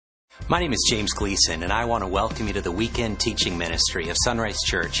My name is James Gleason, and I want to welcome you to the weekend teaching ministry of Sunrise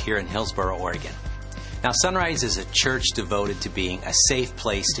Church here in Hillsboro, Oregon. Now, Sunrise is a church devoted to being a safe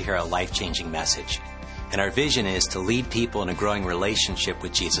place to hear a life-changing message. And our vision is to lead people in a growing relationship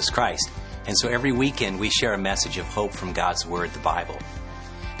with Jesus Christ. And so every weekend we share a message of hope from God's Word, the Bible.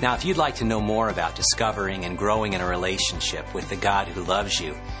 Now, if you'd like to know more about discovering and growing in a relationship with the God who loves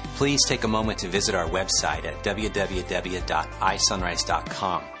you, please take a moment to visit our website at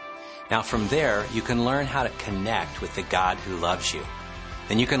www.isunrise.com. Now, from there, you can learn how to connect with the God who loves you.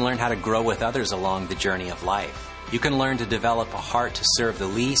 Then you can learn how to grow with others along the journey of life. You can learn to develop a heart to serve the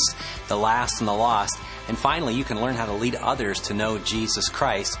least, the last, and the lost. And finally, you can learn how to lead others to know Jesus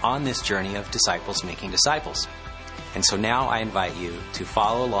Christ on this journey of disciples making disciples. And so now I invite you to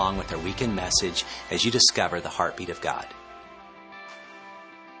follow along with our weekend message as you discover the heartbeat of God.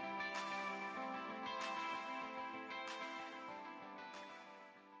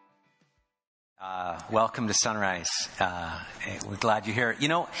 Welcome to Sunrise. We're glad you're here. You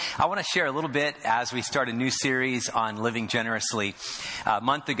know, I want to share a little bit as we start a new series on living generously. A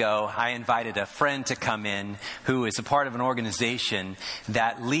month ago, I invited a friend to come in who is a part of an organization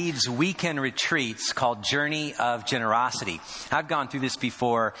that leads weekend retreats called Journey of Generosity. I've gone through this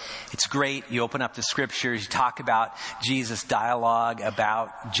before. It's great. You open up the scriptures, you talk about Jesus' dialogue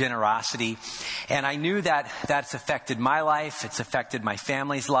about generosity. And I knew that that's affected my life. It's affected my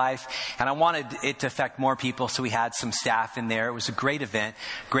family's life. And I wanted it to affect more people, so we had some staff in there. It was a great event,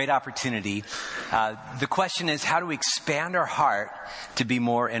 great opportunity. The question is, how do we expand our heart to be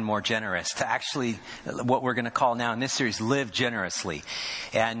more and more generous, to actually, what we're going to call now in this series, live generously.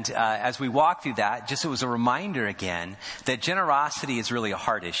 And as we walk through that, just it was a reminder again that generosity is really a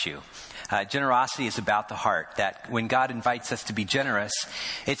heart issue. Generosity is about the heart, that when God invites us to be generous,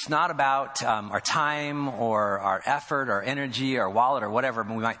 it's not about our time or our effort, our energy, our wallet, or whatever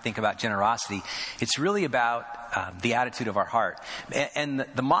we might think about generosity. It's really about the attitude of our heart. And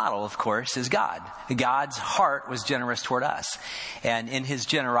the model, of course, is God. God's heart was generous toward us. And in his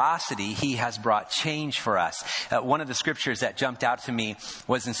generosity, he has brought change for us. One of the scriptures that jumped out to me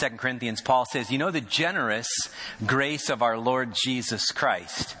was in 2 Corinthians. Paul says, you know the generous grace of our Lord Jesus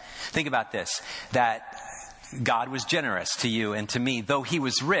Christ. Think about this, that God was generous to you and to me. Though he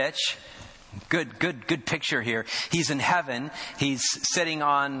was rich, good picture here. He's in heaven. He's sitting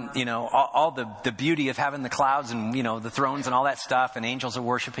on, all the beauty of heaven, the clouds and, the thrones and all that stuff, and angels are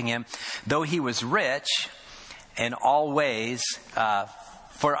worshiping him. Though he was rich in all ways,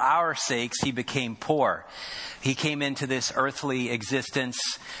 for our sakes, he became poor. He came into this earthly existence,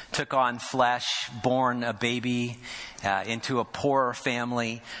 took on flesh, born a baby into a poor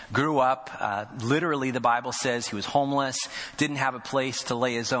family, grew up. Literally, the Bible says he was homeless, didn't have a place to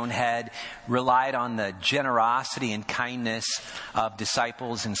lay his own head, relied on the generosity and kindness of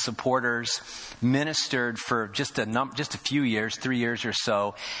disciples and supporters, ministered for just a few years, 3 years or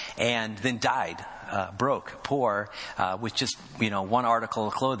so, and then died. Broke, poor, with just, one article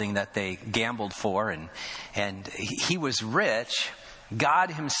of clothing that they gambled for. And he was rich.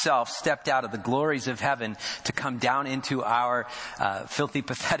 God himself stepped out of the glories of heaven to come down into our filthy,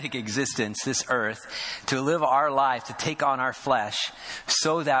 pathetic existence, this earth, to live our life, to take on our flesh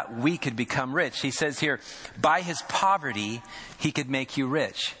so that we could become rich. He says here, by his poverty, he could make you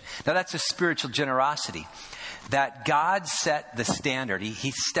rich. Now that's a spiritual generosity. That God set the standard.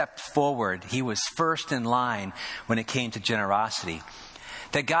 He stepped forward. He was first in line when it came to generosity.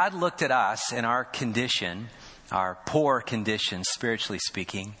 That God looked at us and our condition, our poor condition, spiritually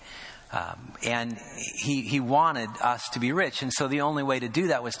speaking, and he wanted us to be rich. And so the only way to do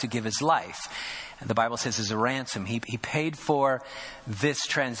that was to give his life. And the Bible says as a ransom. He paid for this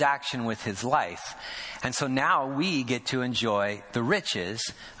transaction with his life. And so now we get to enjoy the riches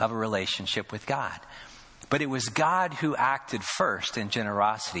of a relationship with God. But it was God who acted first in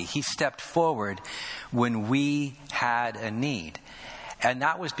generosity. He stepped forward when we had a need. And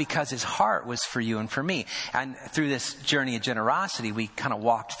that was because his heart was for you and for me. And through this journey of generosity, we kind of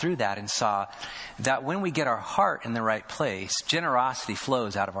walked through that and saw that when we get our heart in the right place, generosity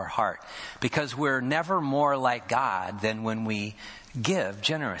flows out of our heart. Because we're never more like God than when we give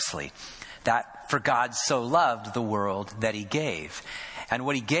generously. That for God so loved the world that he gave. And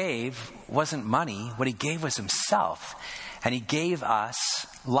what he gave wasn't money. What he gave was himself. And he gave us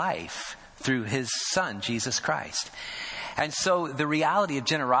life through his son, Jesus Christ. And so the reality of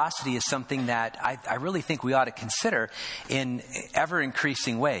generosity is something that I really think we ought to consider in ever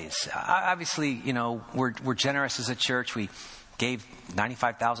increasing ways. Obviously, we're generous as a church. We gave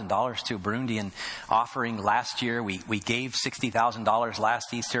 $95,000 to a Burundian offering last year. We gave $60,000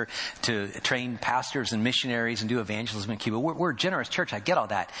 last Easter to train pastors and missionaries and do evangelism in Cuba. We're a generous church. I get all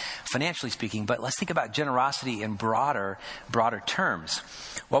that, financially speaking. But let's think about generosity in broader terms.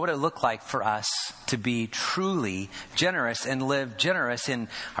 What would it look like for us to be truly generous and live generous in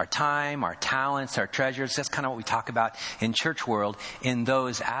our time, our talents, our treasures? That's kind of what we talk about in church world in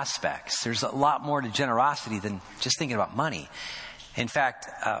those aspects. There's a lot more to generosity than just thinking about money. In fact,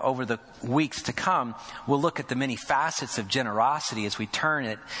 over the weeks to come, we'll look at the many facets of generosity as we turn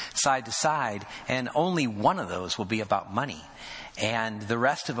it side to side, and only one of those will be about money. And the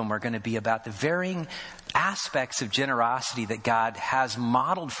rest of them are going to be about the varying aspects of generosity that God has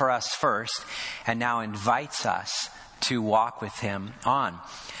modeled for us first and now invites us to walk with Him on.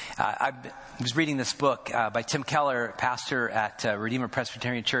 I was reading this book by Tim Keller, pastor at Redeemer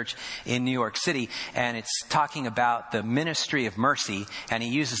Presbyterian Church in New York City, and it's talking about the ministry of mercy, and he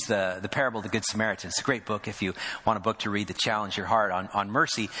uses the parable of the Good Samaritan. It's a great book if you want a book to read to challenge your heart on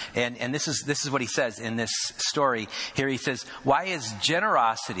mercy. And this is what he says in this story. Here he says, why is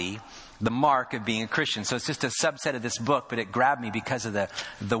generosity the mark of being a Christian? So it's just a subset of this book, but it grabbed me because of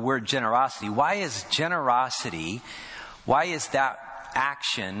the word generosity. Why is generosity, why is that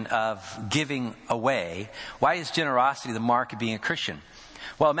action of giving away, why is generosity the mark of being a Christian?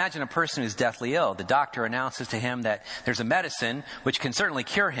 Well, imagine a person who's deathly ill. The doctor announces to him that there's a medicine which can certainly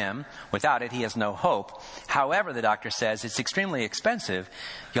cure him. Without it, he has no hope. However, the doctor says it's extremely expensive.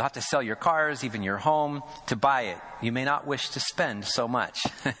 You'll have to sell your cars, even your home, to buy it. You may not wish to spend so much.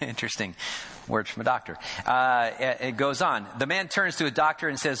 Interesting words from a doctor. It goes on. The man turns to a doctor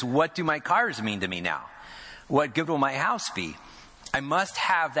and says, what do my cars mean to me now? What good will my house be? I must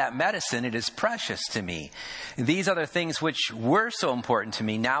have that medicine. It is precious to me. These other things which were so important to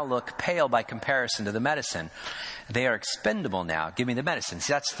me now look pale by comparison to the medicine. They are expendable now. Give me the medicine.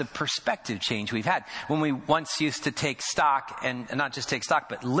 See, that's the perspective change we've had. When we once used to take stock, and not just take stock,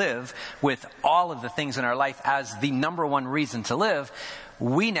 but live with all of the things in our life as the number one reason to live,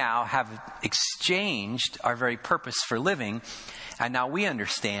 we now have exchanged our very purpose for living. And now we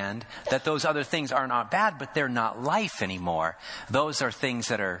understand that those other things are not bad, but they're not life anymore. Those are things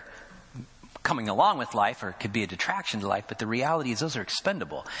that are coming along with life, or could be a detraction to life, but the reality is those are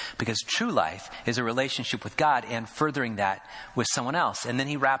expendable, because true life is a relationship with God and furthering that with someone else. And then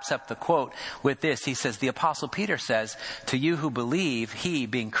he wraps up the quote with this. He says, the Apostle Peter says, to you who believe, he,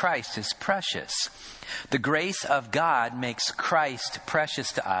 being Christ, is precious. The grace of God makes Christ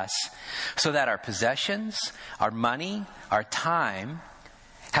precious to us, so that our possessions, our money, our time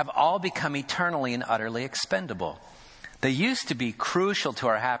have all become eternally and utterly expendable. They used to be crucial to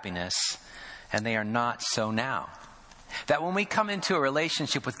our happiness, and they are not so now. That when we come into a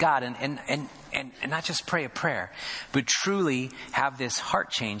relationship with God and not just pray a prayer, but truly have this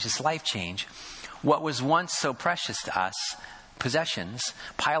heart change, this life change, what was once so precious to us, possessions,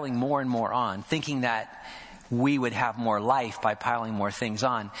 piling more and more on, thinking that we would have more life by piling more things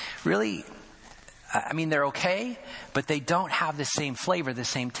on, really, I mean, they're okay, but they don't have the same flavor, the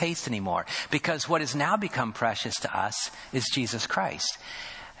same taste anymore. Because what has now become precious to us is Jesus Christ.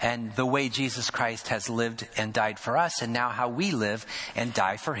 And the way Jesus Christ has lived and died for us, and now how we live and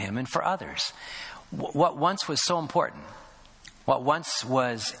die for Him and for others. What once was so important, what once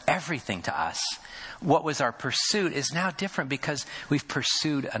was everything to us, what was our pursuit, is now different because we've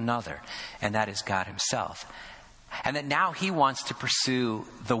pursued another, and that is God Himself. And that now He wants to pursue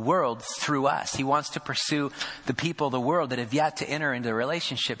the world through us. He wants to pursue the people of the world that have yet to enter into a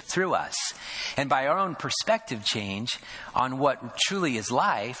relationship through us. And by our own perspective change on what truly is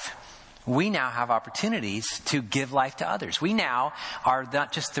life, we now have opportunities to give life to others. We now are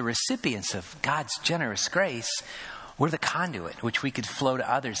not just the recipients of God's generous grace, we're the conduit which we could flow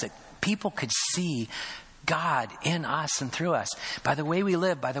to others, that people could see God in us and through us, by the way we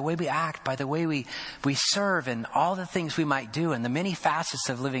live, by the way we act, by the way we serve, and all the things we might do, and the many facets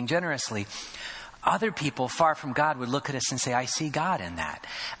of living generously. Other people far from God would look at us and say, I see God in that.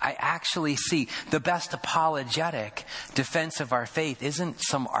 I actually see the best apologetic defense of our faith isn't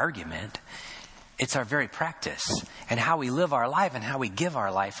some argument. It's our very practice and how we live our life and how we give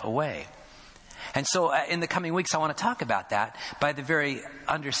our life away. And so in the coming weeks, I want to talk about that by the very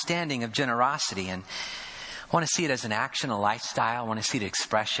understanding of generosity. And I want to see it as an action, a lifestyle. I want to see the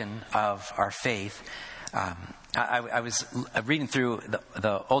expression of our faith. I was reading through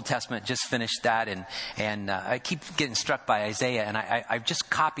the Old Testament, just finished that, and I keep getting struck by Isaiah, and I've just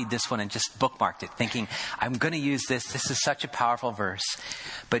copied this one and just bookmarked it, thinking, I'm going to use this. This is such a powerful verse.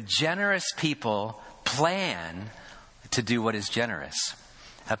 But generous people plan to do what is generous.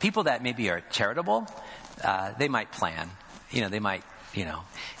 People that maybe are charitable, they might plan. They might,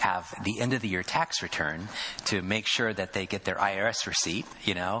 have the end of the year tax return to make sure that they get their IRS receipt,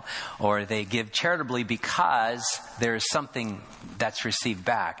 or they give charitably because there's something that's received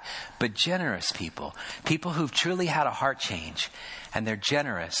back. But generous people who've truly had a heart change, and they're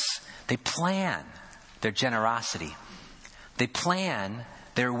generous, they plan their generosity. They plan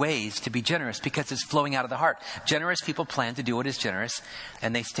their ways to be generous because it's flowing out of the heart. Generous people plan to do what is generous,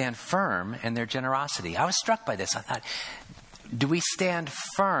 and they stand firm in their generosity. I was struck by this. I thought, do we stand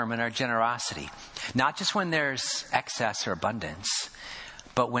firm in our generosity? Not just when there's excess or abundance,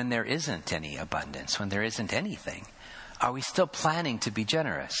 but when there isn't any abundance, when there isn't anything. Are we still planning to be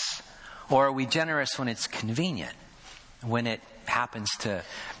generous? Or are we generous when it's convenient? When it happens to,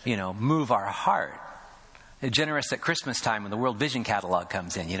 move our heart? Generous at Christmas time when the World Vision catalog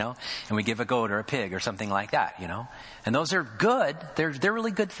comes in, and we give a goat or a pig or something like that, And those are good. They're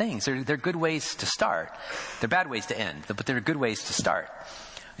really good things. They're good ways to start. They're bad ways to end, but they're good ways to start.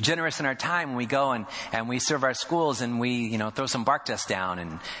 Generous in our time when we go and we serve our schools and we, throw some bark dust down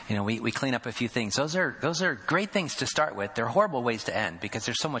and, we clean up a few things. Those are great things to start with. They're horrible ways to end because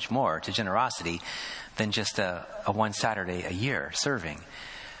there's so much more to generosity than just a one Saturday a year serving.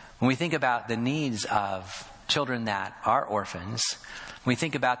 When we think about the needs of children that are orphans, when we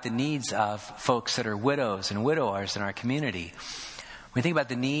think about the needs of folks that are widows and widowers in our community, when we think about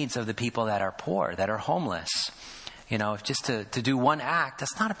the needs of the people that are poor, that are homeless, just to do one act,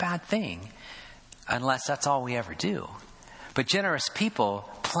 that's not a bad thing, unless that's all we ever do. But generous people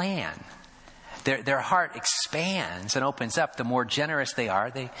plan. Their heart expands and opens up. The more generous they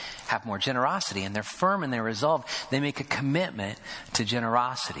are, they have more generosity, and they're firm in their resolve. They make a commitment to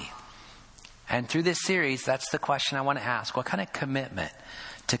generosity. And through this series, that's the question I want to ask. What kind of commitment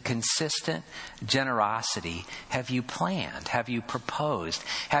to consistent generosity have you planned? Have you proposed?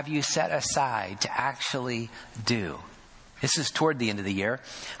 Have you set aside to actually do? This is toward the end of the year.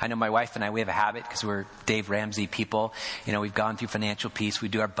 I know my wife and I, we have a habit because we're Dave Ramsey people. We've gone through financial peace. We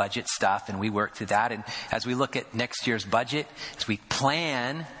do our budget stuff and we work through that. And as we look at next year's budget, as we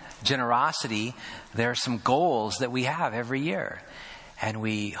plan generosity, there are some goals that we have every year. And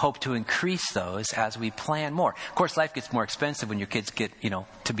we hope to increase those as we plan more. Of course, life gets more expensive when your kids get,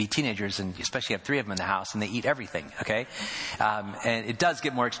 to be teenagers, and especially have 3 of them in the house and they eat everything, okay? And it does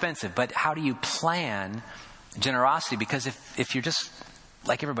get more expensive. But how do you plan generosity? Because if you're just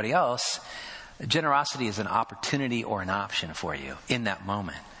like everybody else, generosity is an opportunity or an option for you in that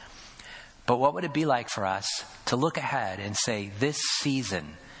moment. But what would it be like for us to look ahead and say, this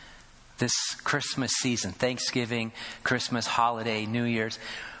season, this Christmas season, Thanksgiving, Christmas, holiday, New Year's,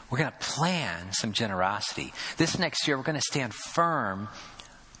 we're going to plan some generosity. This next year, we're going to stand firm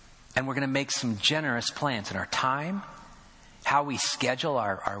and we're going to make some generous plans in our time, how we schedule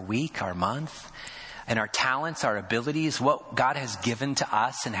our week, our month, and our talents, our abilities, what God has given to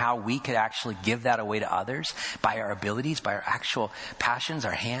us and how we could actually give that away to others by our abilities, by our actual passions,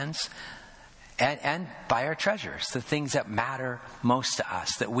 our hands. And by our treasures, the things that matter most to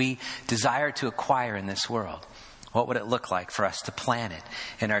us, that we desire to acquire in this world. What would it look like for us to plan it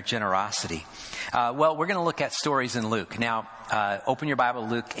in our generosity? Well, we're going to look at stories in Luke. Now, open your Bible,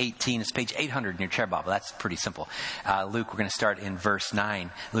 Luke 18. It's page 800 in your chair Bible. That's pretty simple. Luke, we're going to start in verse 9,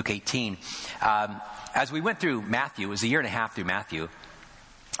 Luke 18. As we went through Matthew, it was a year and a half through Matthew,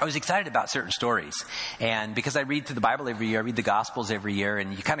 I was excited about certain stories. And because I read through the Bible every year, I read the Gospels every year,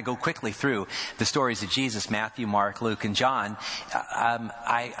 and you kind of go quickly through the stories of Jesus, Matthew, Mark, Luke, and John.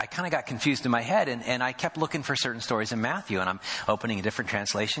 I kind of got confused in my head, and I kept looking for certain stories in Matthew, and I'm opening a different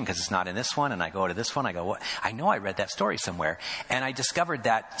translation because it's not in this one, and I go to this one, I go, what? I know I read that story somewhere. And I discovered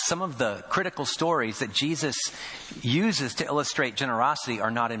that some of the critical stories that Jesus uses to illustrate generosity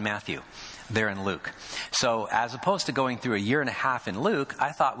are not in Matthew. They're in Luke. So as opposed to going through a year and a half in Luke,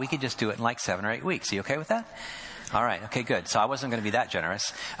 I thought we could just do it in like 7 or 8 weeks. Are you okay with that? All right. Okay, good. So I wasn't going to be that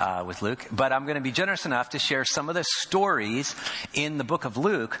generous with Luke, but I'm going to be generous enough to share some of the stories in the book of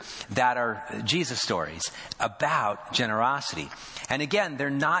Luke that are Jesus stories about generosity. And again, they're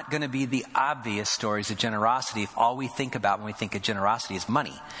not going to be the obvious stories of generosity if all we think about when we think of generosity is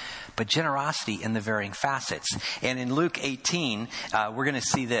money. But generosity in the varying facets. And in Luke 18, we're going to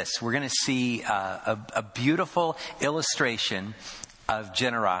see this. We're going to see a beautiful illustration of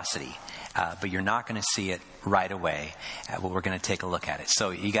generosity. But you're not going to see it right away. Well, we're going to take a look at it. So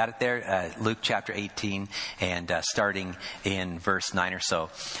you got it there? Luke chapter 18 and starting in verse 9 or so.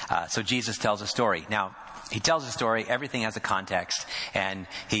 So Jesus tells a story. Now, he tells a story. Everything has a context. And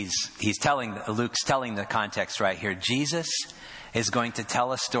Luke's telling the context right here. Jesus is going to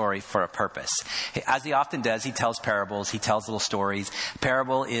tell a story for a purpose. As he often does, he tells parables, he tells little stories.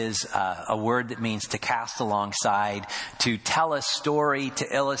 Parable is a word that means to cast alongside, to tell a story,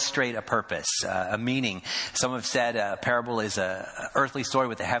 to illustrate a purpose, a meaning. Some have said a parable is an earthly story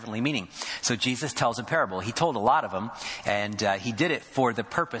with a heavenly meaning. So Jesus tells a parable. He told a lot of them, and he did it for the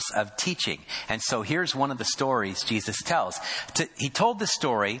purpose of teaching. And so here's one of the stories Jesus tells. He told the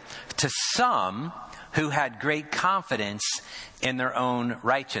story to some who had great confidence in their own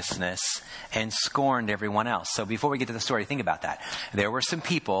righteousness and scorned everyone else. So before we get to the story, think about that. There were some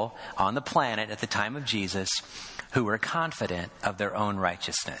people on the planet at the time of Jesus who were confident of their own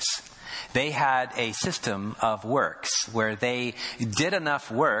righteousness. They had a system of works where they did enough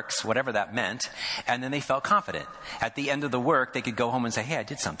works, whatever that meant, and then they felt confident. At the end of the work, they could go home and say, hey, I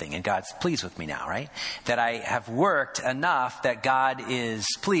did something, and God's pleased with me now, right? That I have worked enough that God is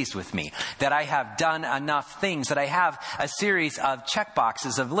pleased with me. That I have done enough things, that I have a series of check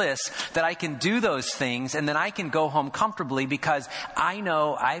boxes of lists, that I can do those things, and then I can go home comfortably because I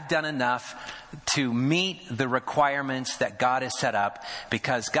know I've done enough to meet the requirements that God has set up,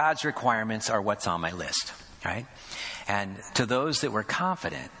 because God's requirements are what's on my list, right? And to those that were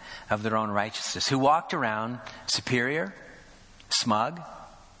confident of their own righteousness, who walked around superior, smug,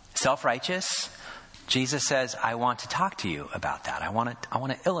 self-righteous, Jesus says, I want to talk to you about that. I want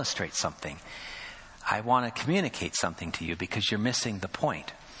to illustrate something. I want to communicate something to you because you're missing the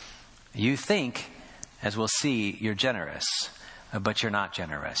point. You think, as we'll see, you're generous, but you're not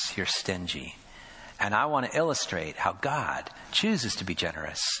generous. You're stingy. And I want to illustrate how God chooses to be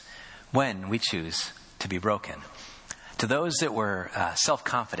generous when we choose to be broken. To those that were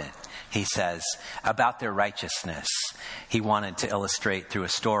self-confident, he says, about their righteousness, he wanted to illustrate through a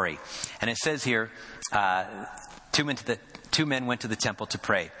story. And it says here, two men went to the temple to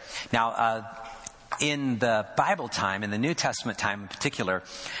pray. Now, in the Bible time, in the New Testament time in particular,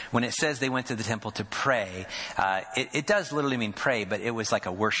 when it says they went to the temple to pray, it does literally mean pray, but it was like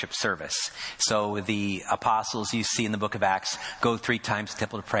a worship service. So the apostles you see in the book of Acts go 3 times to the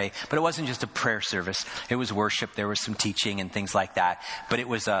temple to pray, but it wasn't just a prayer service. It was worship. There was some teaching and things like that, but it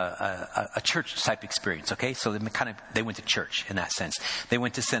was a church type experience. Okay, so they went to church in that sense. They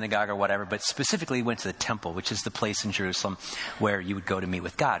went to synagogue or whatever, but specifically went to the temple, which is the place in Jerusalem where you would go to meet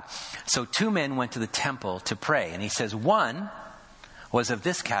with God. So 2 men went to the temple to pray. And he says one was of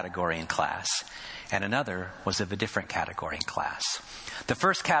this category and class, and another was of a different category and class. The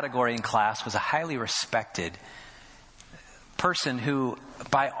first category and class was a highly respected person who,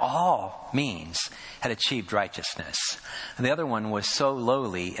 by all means, had achieved righteousness. And the other one was so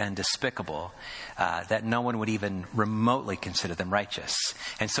lowly and despicable that no one would even remotely consider them righteous.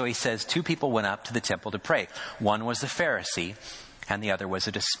 And so he says 2 people went up to the temple to pray. One was a Pharisee, and the other was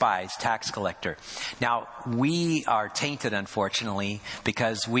a despised tax collector. Now, we are tainted, unfortunately,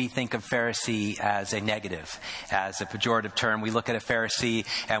 because we think of Pharisee as a negative, as a pejorative term. We look at a Pharisee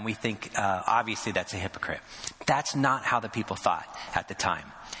and we think, obviously, that's a hypocrite. That's not how the people thought at the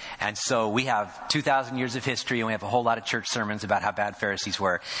time. And so we have 2,000 years of history, and we have a whole lot of church sermons about how bad Pharisees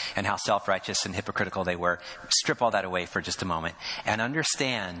were and how self-righteous and hypocritical they were. Strip all that away for just a moment and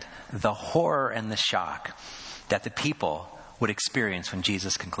understand the horror and the shock that the people would experience when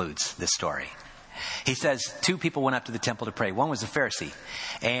Jesus concludes this story. He says 2 people went up to the temple to pray. One was a Pharisee.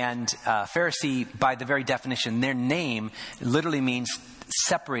 And Pharisee, by the very definition, their name literally means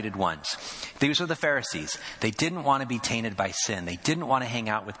separated ones. These were the Pharisees. They didn't want to be tainted by sin. They didn't want to hang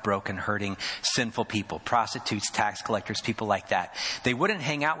out with broken, hurting, sinful people, prostitutes, tax collectors, people like that. They wouldn't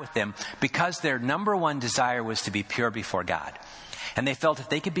hang out with them because their number one desire was to be pure before God. And they felt if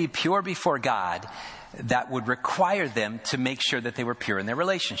they could be pure before God, that would require them to make sure that they were pure in their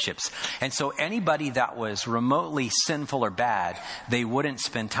relationships. And so anybody that was remotely sinful or bad, they wouldn't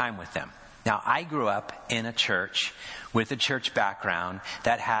spend time with them. Now, I grew up in a church with a church background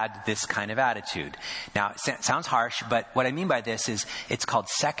that had this kind of attitude. Now, it sounds harsh, but what I mean by this is it's called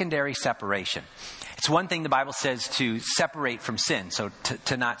secondary separation. It's one thing the Bible says to separate from sin, so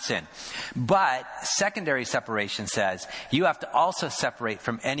to not sin. But secondary separation says you have to also separate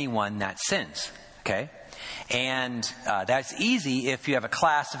from anyone that sins. Okay? And that's easy if you have a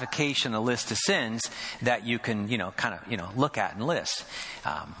classification, a list of sins that you can, look at and list.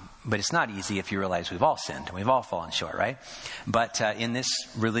 But it's not easy if you realize we've all sinned and we've all fallen short, right? But in this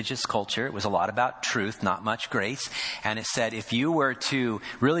religious culture, it was a lot about truth, not much grace. And it said if you were to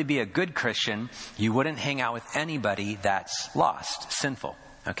really be a good Christian, you wouldn't hang out with anybody that's lost, sinful.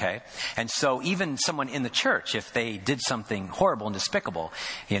 Okay? And so even someone in the church, if they did something horrible and despicable,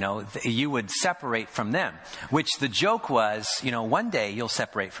 you would separate from them. Which the joke was, one day you'll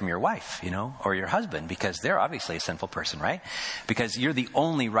separate from your wife, or your husband, because they're obviously a sinful person, right? Because you're the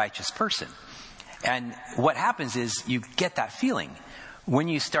only righteous person. And what happens is you get that feeling when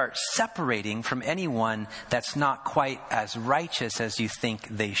you start separating from anyone that's not quite as righteous as you think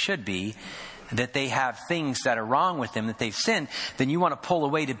they should be, that they have things that are wrong with them, that they've sinned, then you want to pull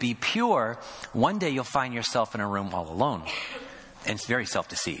away to be pure. One day you'll find yourself in a room all alone. And it's very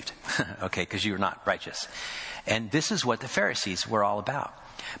self-deceived, okay, because you're not righteous. And this is what the Pharisees were all about.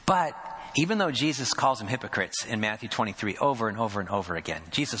 But even though Jesus calls them hypocrites in Matthew 23 over and over and over again,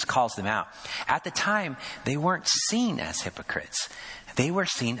 Jesus calls them out. At the time, they weren't seen as hypocrites. They were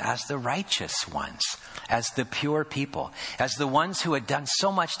seen as the righteous ones, as the pure people, as the ones who had done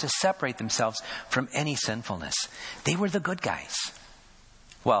so much to separate themselves from any sinfulness. They were the good guys.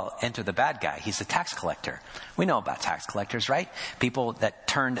 Well, enter the bad guy. He's a tax collector. We know about tax collectors, right? People that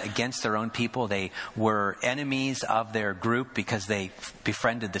turned against their own people. They were enemies of their group because they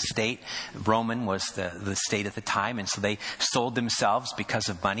befriended the state. Roman was the state at the time, and so they sold themselves because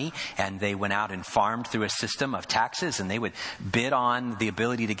of money, and they went out and farmed through a system of taxes, and they would bid on the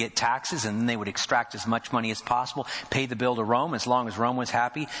ability to get taxes, and then they would extract as much money as possible, pay the bill to Rome. As long as Rome was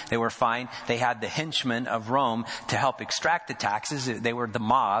happy, they were fine. They had the henchmen of Rome to help extract the taxes. They were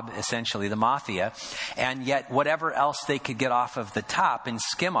the mob, essentially, the mafia. And yet whatever else they could get off of the top and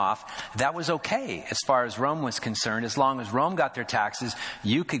skim off, that was okay as far as Rome was concerned. As long as Rome got their taxes,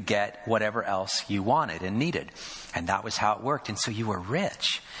 you could get whatever else you wanted and needed. And that was how it worked. And so you were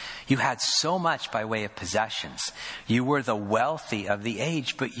rich. You had so much by way of possessions. You were the wealthy of the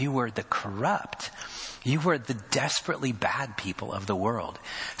age, but you were the corrupt. You were the desperately bad people of the world.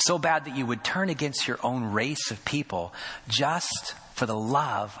 So bad that you would turn against your own race of people just for the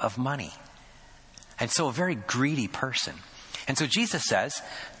love of money. And so a very greedy person. And so Jesus says,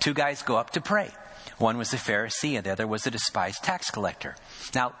 two guys go up to pray. One was a Pharisee and the other was a despised tax collector.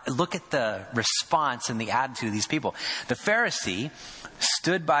 Now, look at the response and the attitude of these people. The Pharisee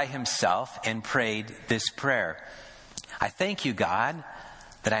stood by himself and prayed this prayer. I thank you, God,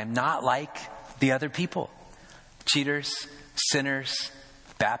 that I am not like the other people. Cheaters, sinners,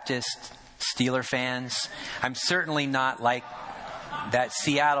 Baptists, Steeler fans. I'm certainly not like that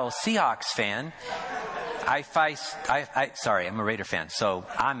Seattle Seahawks fan. Sorry, I'm a Raider fan, so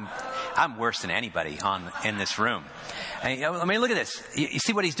I'm worse than anybody in this room. And, I mean, look at this. You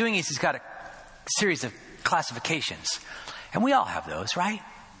see what he's doing is he's got a series of classifications, and we all have those, right?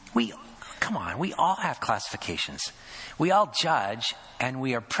 Come on, we all have classifications. We all judge, and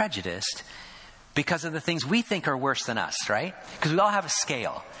we are prejudiced because of the things we think are worse than us, right? Because we all have a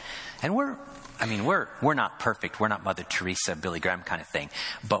scale, and we're not perfect. We're not Mother Teresa, Billy Graham kind of thing,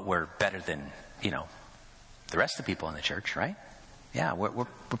 but we're better than, the rest of the people in the church, right? Yeah, we're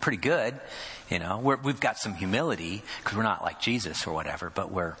pretty good. We've got some humility because we're not like Jesus or whatever, but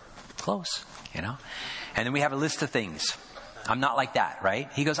we're close, And then we have a list of things. I'm not like that, right?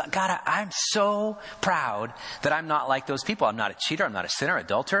 He goes, God, I'm so proud that I'm not like those people. I'm not a cheater. I'm not a sinner,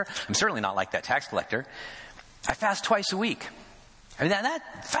 adulterer. I'm certainly not like that tax collector. I fast twice a week. I mean,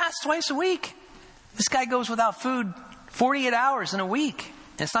 that fast twice a week. This guy goes without food 48 hours in a week.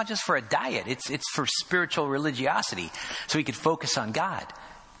 And it's not just for a diet. It's for spiritual religiosity. So he could focus on God.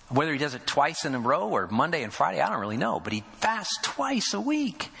 Whether he does it twice in a row or Monday and Friday, I don't really know. But he fasts twice a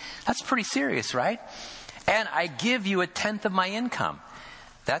week. That's pretty serious, right? And I give you 1/10 of my income.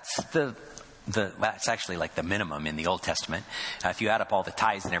 That's that's actually like the minimum in the Old Testament. If you add up all the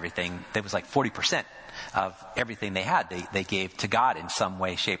tithes and everything, it was like 40% of everything they had. They gave to God in some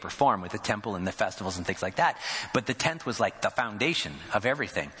way, shape, or form with the temple and the festivals and things like that. But the 10th was like the foundation of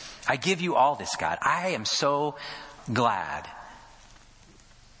everything. I give you all this, God. I am so glad.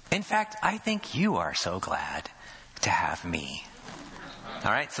 In fact, I think you are so glad to have me.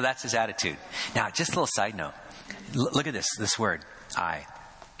 All right, so that's his attitude. Now, just a little side note. Look at this word, I.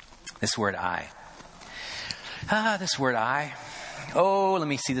 This word, I. This word, I. Oh, let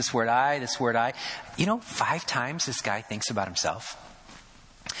me see this word, I, this word, I. 5 times this guy thinks about himself.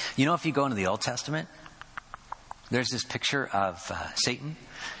 If you go into the Old Testament, there's this picture of Satan,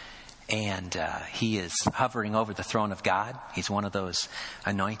 and he is hovering over the throne of God. He's one of those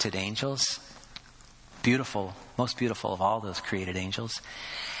anointed angels. Beautiful, most beautiful of all those created angels.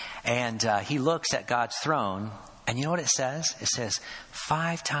 And he looks at God's throne, and you know what it says? It says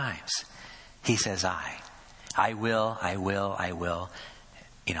 5 times he says, I will. I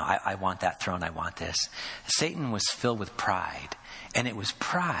want that throne. I want this. Satan was filled with pride, and it was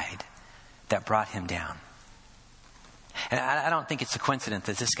pride that brought him down. And I don't think it's a coincidence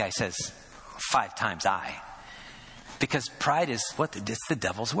that this guy says 5 times I. Because pride is it's the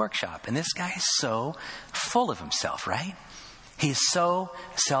devil's workshop. And this guy is so full of himself, right? He's so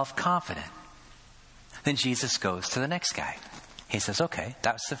self-confident. Then Jesus goes to the next guy. He says, okay,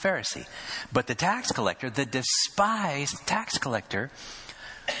 that was the Pharisee. But the tax collector, the despised tax collector,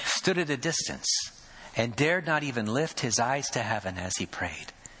 stood at a distance and dared not even lift his eyes to heaven as he prayed.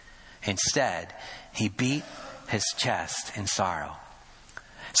 Instead, he beat his chest in sorrow.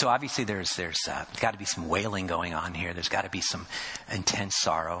 So obviously there's got to be some wailing going on here. There's got to be some intense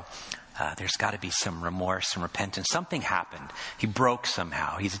sorrow. There's got to be some remorse, some repentance. Something happened. He broke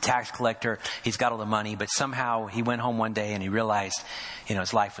somehow. He's a tax collector. He's got all the money, but somehow he went home one day and he realized,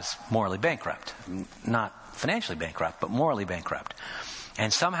 his life was morally bankrupt. Not financially bankrupt, but morally bankrupt.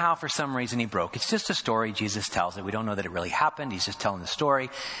 And somehow, for some reason, he broke. It's just a story. Jesus tells it. We don't know that it really happened. He's just telling the story.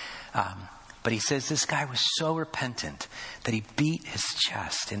 But he says this guy was so repentant that he beat his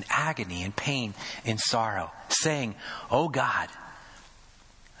chest in agony, in pain, in sorrow, saying, "Oh God,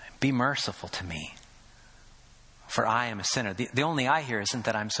 be merciful to me, for I am a sinner." The only I here isn't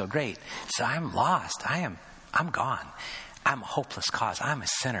that I'm so great. So I'm lost. I'm gone. I'm a hopeless cause. I'm a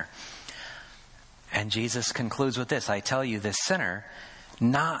sinner. And Jesus concludes with this: I tell you, this sinner,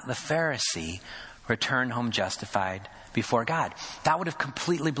 not the Pharisee, returned home justified before God. That would have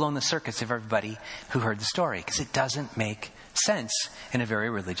completely blown the circuits of everybody who heard the story, because it doesn't make sense in a very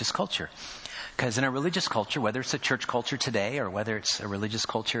religious culture. Because in a religious culture, whether it's a church culture today or whether it's a religious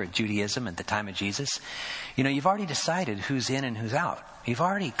culture at Judaism at the time of Jesus, you've already decided who's in and who's out. You've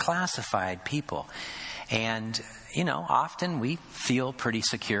already classified people. And, often we feel pretty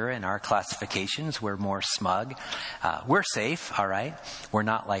secure in our classifications. We're more smug. We're safe, all right? We're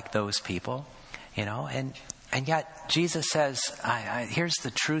not like those people, And yet Jesus says, here's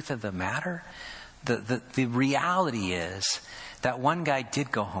the truth of the matter. The reality is that one guy did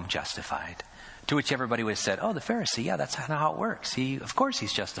go home justified. To which everybody would have said, oh, the Pharisee, yeah, that's how it works. Of course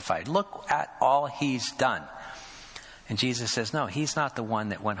he's justified. Look at all he's done. And Jesus says, no, he's not the one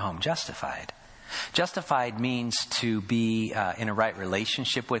that went home justified. Justified means to be in a right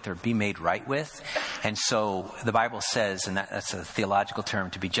relationship with or be made right with. And so the Bible says, and that's a theological term,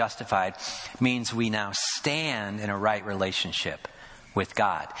 to be justified means we now stand in a right relationship with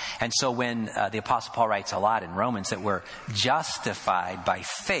God. And so when the Apostle Paul writes a lot in Romans that we're justified by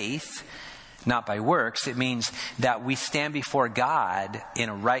faith, not by works, it means that we stand before God in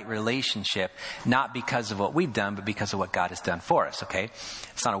a right relationship, not because of what we've done, but because of what God has done for us, okay?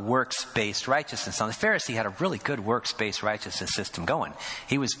 It's not a works-based righteousness. Now, the Pharisee had a really good works-based righteousness system going.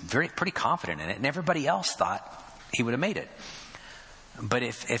 He was pretty confident in it, and everybody else thought he would have made it. But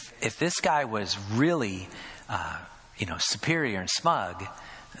if this guy was really, superior and smug,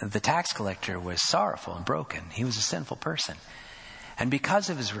 the tax collector was sorrowful and broken. He was a sinful person. And because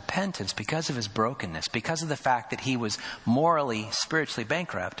of his repentance, because of his brokenness, because of the fact that he was morally, spiritually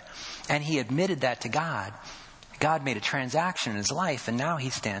bankrupt, and he admitted that to God, God made a transaction in his life, and now he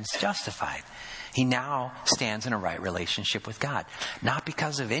stands justified. He now stands in a right relationship with God. Not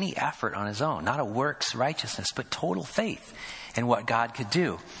because of any effort on his own, not a works righteousness, but total faith in what God could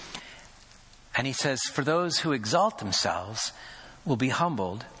do. And he says, for those who exalt themselves will be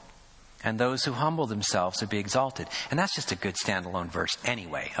humbled, and those who humble themselves will be exalted. And that's just a good standalone verse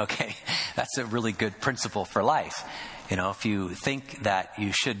anyway, okay? That's a really good principle for life. If you think that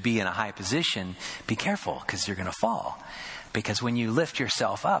you should be in a high position, be careful, because you're going to fall. Because when you lift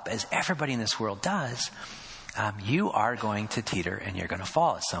yourself up, as everybody in this world does, you are going to teeter and you're going to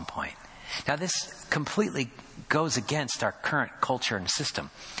fall at some point. Now, this completely goes against our current culture and system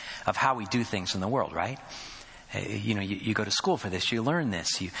of how we do things in the world, right? You go to school for this, you learn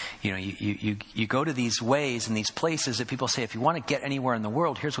this, you go to these ways and these places that people say, if you want to get anywhere in the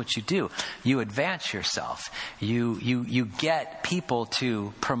world, here's what you do. You advance yourself. You get people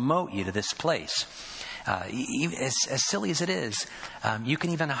to promote you to this place. As silly as it is, you can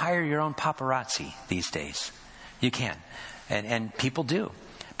even hire your own paparazzi these days. You can. And people do.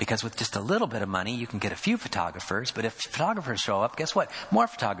 Because with just a little bit of money, you can get a few photographers. But if photographers show up, guess what? More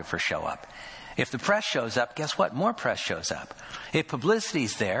photographers show up. If the press shows up, guess what? More press shows up. If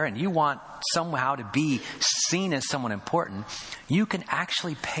publicity's there and you want somehow to be seen as someone important, you can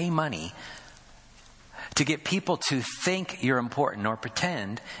actually pay money to get people to think you're important or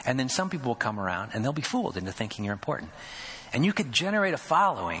pretend, and then some people will come around and they'll be fooled into thinking you're important. And you could generate a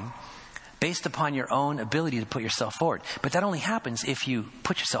following based upon your own ability to put yourself forward. But that only happens if you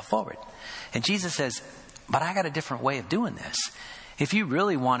put yourself forward. And Jesus says, but I got a different way of doing this. If you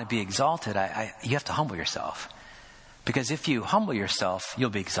really want to be exalted, you have to humble yourself. Because if you humble yourself,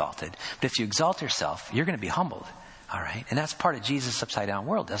 you'll be exalted. But if you exalt yourself, you're going to be humbled. All right. And that's part of Jesus' upside down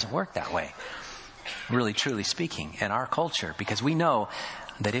world. It doesn't work that way. Really, truly speaking, in our culture, because we know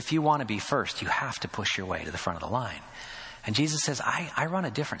that if you want to be first, you have to push your way to the front of the line. And Jesus says, I run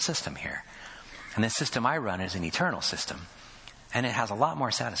a different system here. And the system I run is an eternal system. And it has a lot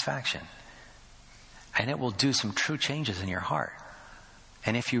more satisfaction. And it will do some true changes in your heart.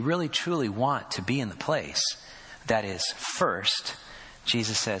 And if you really, truly want to be in the place that is first,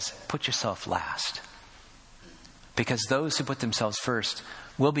 Jesus says, put yourself last. Because those who put themselves first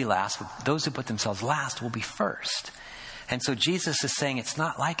will be last. But those who put themselves last will be first. And so Jesus is saying it's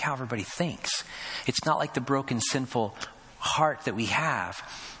not like how everybody thinks. It's not like the broken, sinful heart that we have.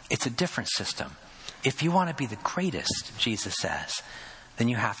 It's a different system. If you want to be the greatest, Jesus says, then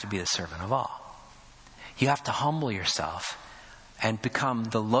you have to be the servant of all. You have to humble yourself and become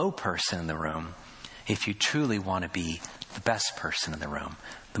the low person in the room if you truly want to be the best person in the room,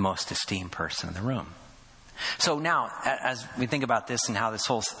 the most esteemed person in the room. So now, as we think about this and how this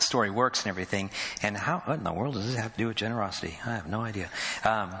whole story works and everything, and what in the world does this have to do with generosity? I have no idea.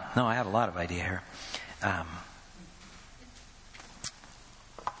 No, I have a lot of idea here.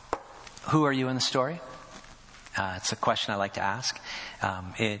 Who are you in the story? It's a question I like to ask.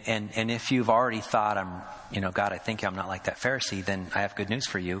 And if you've already thought, God, I think I'm not like that Pharisee, then I have good news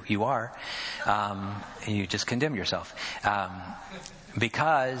for you. You are. You just condemned yourself.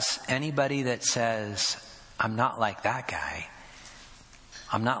 Because anybody that says, I'm not like that guy,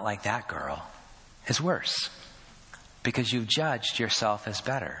 I'm not like that girl, is worse. Because you've judged yourself as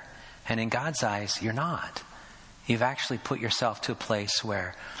better. And in God's eyes, you're not. You've actually put yourself to a place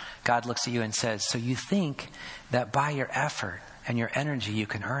where God looks at you and says, so you think that by your effort and your energy you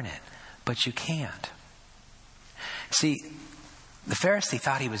can earn it, but you can't. See, the Pharisee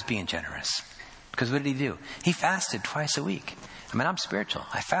thought he was being generous. Because what did he do? He fasted twice a week. I mean, I'm spiritual.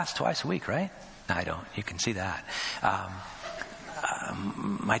 I fast twice a week, right? No, I don't. You can see that.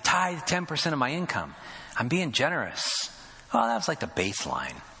 My tithe, 10% of my income. I'm being generous. Well, that was like the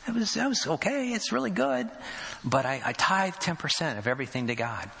baseline. That was okay. It's really good. But I tithe 10% of everything to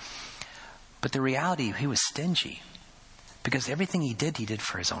God. But the reality, he was stingy. Because everything he did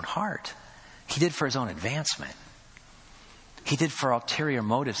for his own heart. He did for his own advancement. He did for ulterior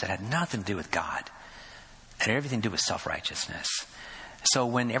motives that had nothing to do with God. And had everything to do with self-righteousness. So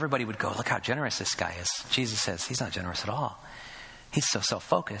when everybody would go, look how generous this guy is, Jesus says, he's not generous at all. He's so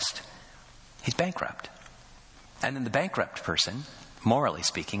self-focused. He's bankrupt. And then the bankrupt person, morally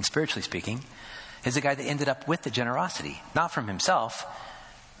speaking, spiritually speaking, is the guy that ended up with the generosity. Not from himself,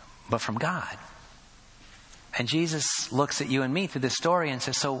 but from God. And Jesus looks at you and me through this story and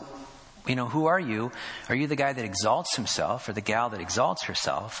says, so, who are you? Are you the guy that exalts himself or the gal that exalts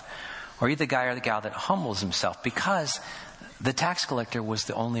herself? Or are you the guy or the gal that humbles himself? Because the tax collector was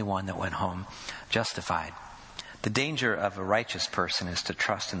the only one that went home justified. The danger of a righteous person is to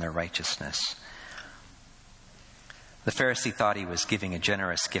trust in their righteousness. The Pharisee thought he was giving a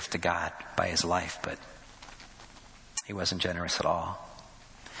generous gift to God by his life, but he wasn't generous at all.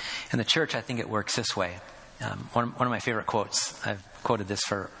 In the church, I think it works this way. One of my favorite quotes, I've quoted this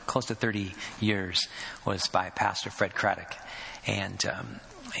for close to 30 years, was by Pastor Fred Craddock. And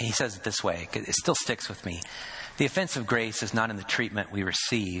he says it this way. It still sticks with me. The offense of grace is not in the treatment we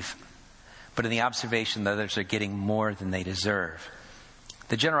receive, but in the observation that others are getting more than they deserve.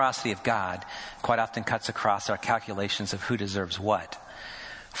 The generosity of God quite often cuts across our calculations of who deserves what.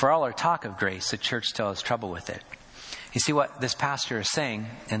 For all our talk of grace, the church still has trouble with it. You see what this pastor is saying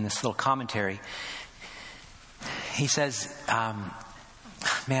in this little commentary? He says,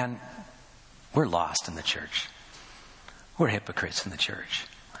 man, we're lost in the church. We're hypocrites in the church.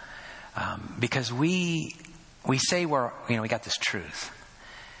 Because we say we got this truth.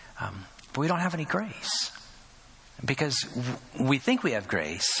 But we don't have any grace. Because we think we have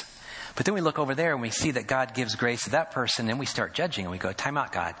grace, but then we look over there and we see that God gives grace to that person, and we start judging and we go, time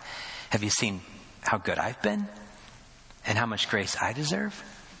out, God. Have you seen how good I've been? And how much grace I deserve?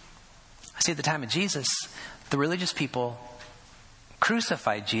 See, at the time of Jesus, the religious people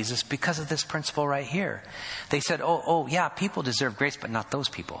crucified Jesus because of this principle right here. They said, oh, yeah, people deserve grace, but not those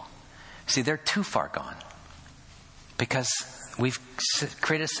people. See, they're too far gone. Because we've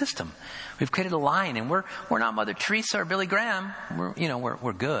created a system. We've created a line, and we're not Mother Teresa or Billy Graham.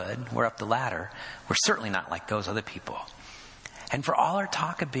 We're good. We're up the ladder. We're certainly not like those other people. And for all our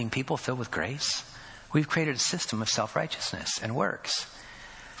talk of being people filled with grace, we've created a system of self-righteousness and works.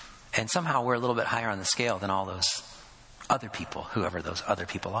 And somehow we're a little bit higher on the scale than all those other people, whoever those other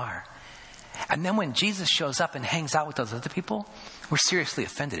people are. And then when Jesus shows up and hangs out with those other people, we're seriously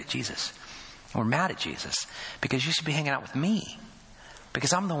offended at Jesus. We're mad at Jesus because you should be hanging out with me,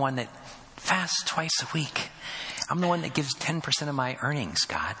 because I'm the one that fasts twice a week. I'm the one that gives 10% of my earnings,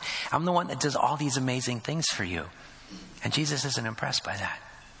 God. I'm the one that does all these amazing things for you. And Jesus isn't impressed by that.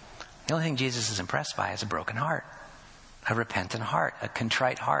 The only thing Jesus is impressed by is a broken heart, a repentant heart, a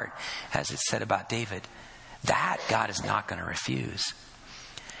contrite heart, as it said about David. That God is not going to refuse.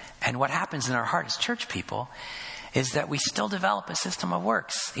 And what happens in our heart as church people is that we still develop a system of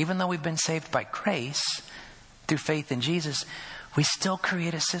works. Even though we've been saved by grace through faith in Jesus, we still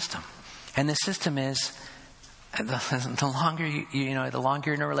create a system. And the system is, the longer the longer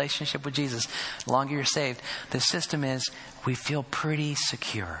you're in a relationship with Jesus, the longer you're saved, the system is we feel pretty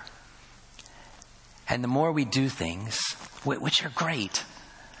secure. And the more we do things, which are great,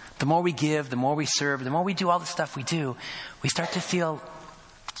 the more we give, the more we serve, the more we do all the stuff we do, we start to feel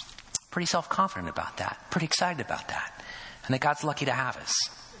pretty self-confident about that, pretty excited about that. And that God's lucky to have us.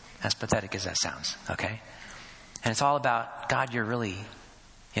 As pathetic as that sounds, okay? And it's all about, God, you really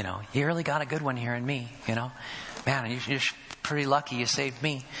got a good one here in me, Man, you're pretty lucky you saved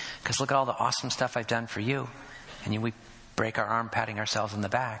me, because look at all the awesome stuff I've done for you. And we break our arm patting ourselves in the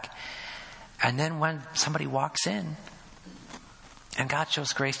back. And then when somebody walks in and God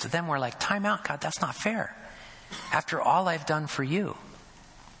shows grace to them, we're like, time out, God, that's not fair. After all I've done for you.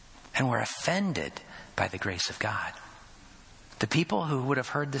 And we're offended by the grace of God. The people who would have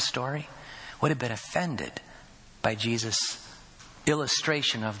heard this story would have been offended by Jesus'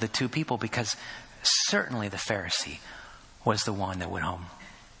 illustration of the two people, because certainly the Pharisee was the one that went home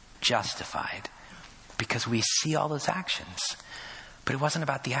justified, because we see all those actions. But it wasn't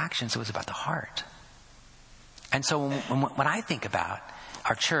about the actions, it was about the heart. And so when I think about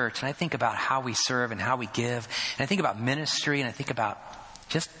our church, and I think about how we serve and how we give, and I think about ministry, and I think about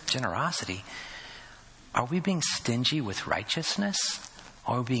just generosity, are we being stingy with righteousness,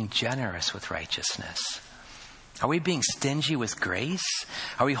 or are we being generous with righteousness? Are we being stingy with grace?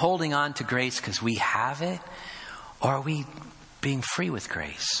 Are we holding on to grace because we have it? Or are we being free with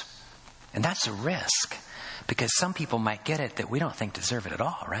grace? And that's a risk, because some people might get it that we don't think deserve it at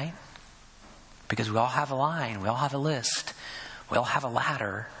all, right? Because we all have a line, we all have a list, we all have a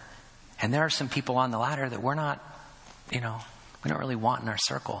ladder, and there are some people on the ladder that we're not, we don't really want in our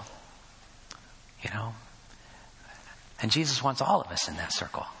circle, And Jesus wants all of us in that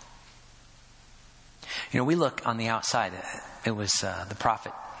circle. We look on the outside. It was the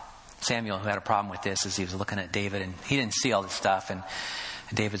prophet Samuel who had a problem with this as he was looking at David, and he didn't see all this stuff, and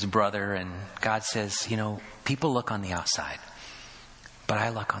David's a brother, and God says, people look on the outside, but I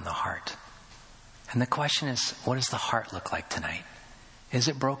look on the heart. And the question is, what does the heart look like tonight? Is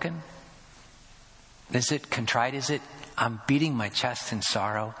it broken? Is it contrite? Is it, I'm beating my chest in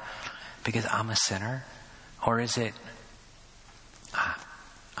sorrow because I'm a sinner? Or is it,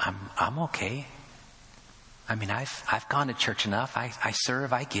 I'm okay. I mean, I've gone to church enough. I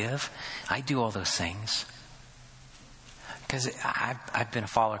serve, I give, I do all those things. Because I've been a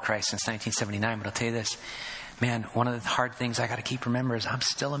follower of Christ since 1979, but I'll tell you this, man, one of the hard things I got to keep remember is I'm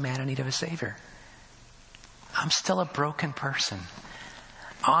still a man in need of a Savior. I'm still a broken person.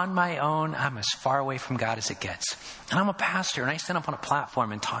 On my own, I'm as far away from God as it gets. And I'm a pastor, and I stand up on a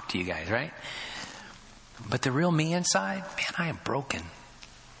platform and talk to you guys, right? But the real me inside, man, I am broken.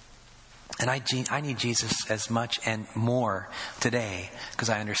 And I need Jesus as much and more today, because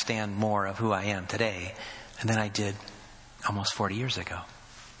I understand more of who I am today than I did almost 40 years ago.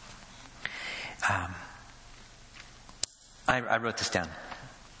 I wrote this down.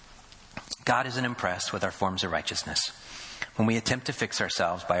 God isn't impressed with our forms of righteousness. When we attempt to fix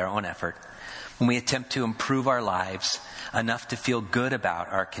ourselves by our own effort, when we attempt to improve our lives enough to feel good about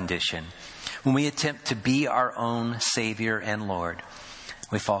our condition, when we attempt to be our own Savior and Lord,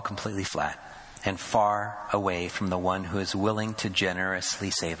 we fall completely flat and far away from the one who is willing to generously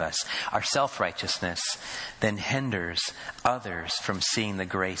save us. Our self-righteousness then hinders others from seeing the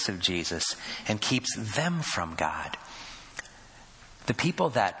grace of Jesus and keeps them from God. The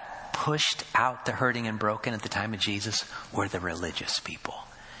people that pushed out the hurting and broken at the time of Jesus were the religious people.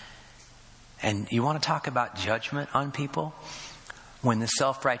 And you want to talk about judgment on people? When the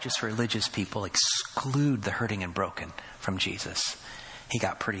self-righteous religious people exclude the hurting and broken from Jesus, he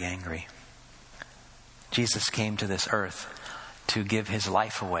got pretty angry. Jesus came to this earth to give his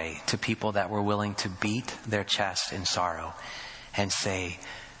life away to people that were willing to beat their chest in sorrow and say,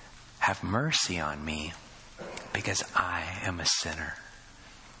 have mercy on me because I am a sinner.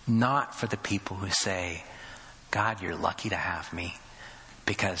 Not for the people who say, God, you're lucky to have me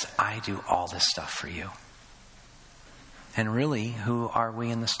because I do all this stuff for you. And really, who are we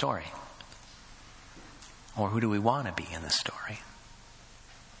in the story? Or who do we want to be in the story?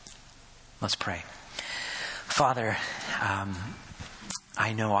 Let's pray. Father,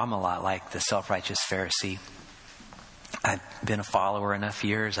 I know I'm a lot like the self-righteous Pharisee. I've been a follower enough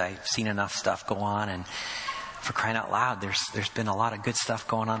years. I've seen enough stuff go on. And for crying out loud, there's been a lot of good stuff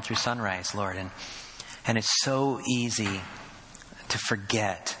going on through Sunrise, Lord. And it's so easy to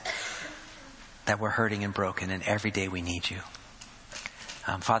forget that we're hurting and broken, and every day we need you.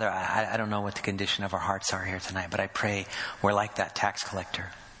 Father, I don't know what the condition of our hearts are here tonight, but I pray we're like that tax collector,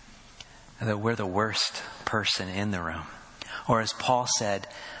 that we're the worst person in the room. Or as Paul said,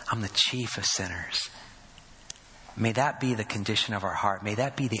 I'm the chief of sinners. May that be the condition of our heart. May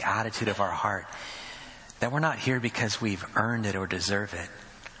that be the attitude of our heart, that we're not here because we've earned it or deserve it.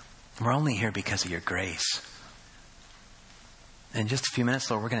 We're only here because of your grace. In just a few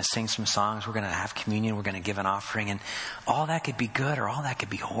minutes, Lord, we're going to sing some songs. We're going to have communion. We're going to give an offering. And all that could be good or all that could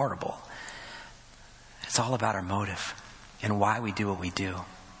be horrible. It's all about our motive and why we do what we do.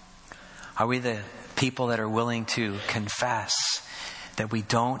 Are we the people that are willing to confess that we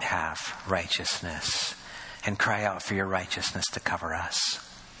don't have righteousness and cry out for your righteousness to cover us?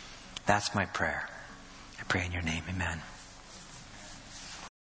 That's my prayer. I pray in your name. Amen.